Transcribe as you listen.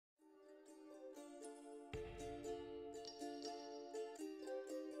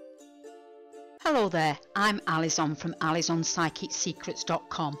Hello there, I'm Alison from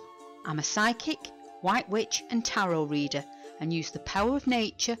AlisonPsychicSecrets.com. I'm a psychic, white witch and tarot reader and use the power of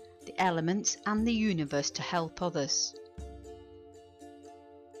nature, the elements and the universe to help others.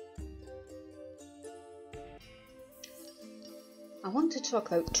 I want to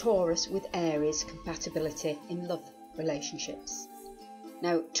talk about Taurus with Aries compatibility in love relationships.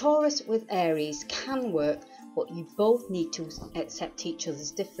 Now, Taurus with Aries can work, but you both need to accept each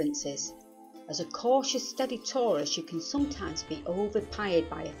other's differences. As a cautious, steady Taurus, you can sometimes be overpowered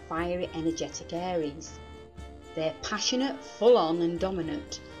by a fiery, energetic Aries. They're passionate, full-on and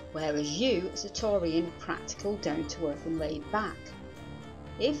dominant, whereas you, as a Taurian, are practical, down-to-earth and laid back.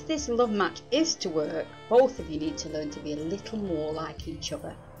 If this love match is to work, both of you need to learn to be a little more like each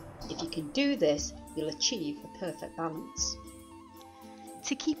other. If you can do this, you'll achieve a perfect balance.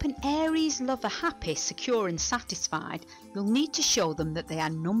 To keep an Aries lover happy, secure and satisfied, you'll need to show them that they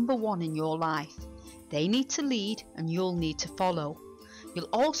are number one in your life. They need to lead and you'll need to follow. You'll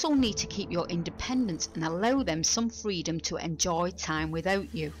also need to keep your independence and allow them some freedom to enjoy time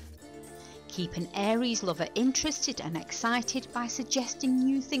without you. Keep an Aries lover interested and excited by suggesting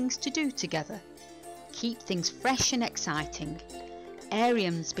new things to do together. Keep things fresh and exciting.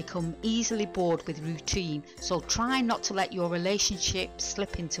 Arians become easily bored with routine, so try not to let your relationship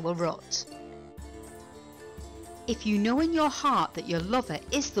slip into a rut. If you know in your heart that your lover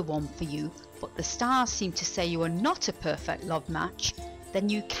is the one for you, but the stars seem to say you are not a perfect love match, then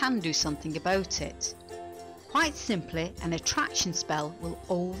you can do something about it. Quite simply, an attraction spell will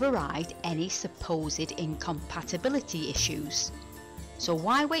override any supposed incompatibility issues. So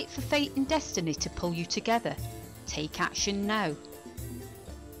why wait for fate and destiny to pull you together? Take action now.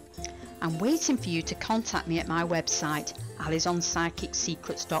 I'm waiting for you to contact me at my website,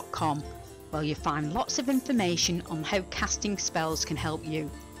 AlisonPsychicSecrets.com, where you'll find lots of information on how casting spells can help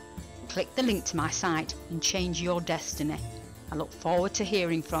you. Click the link to my site and change your destiny. I look forward to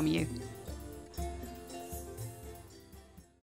hearing from you.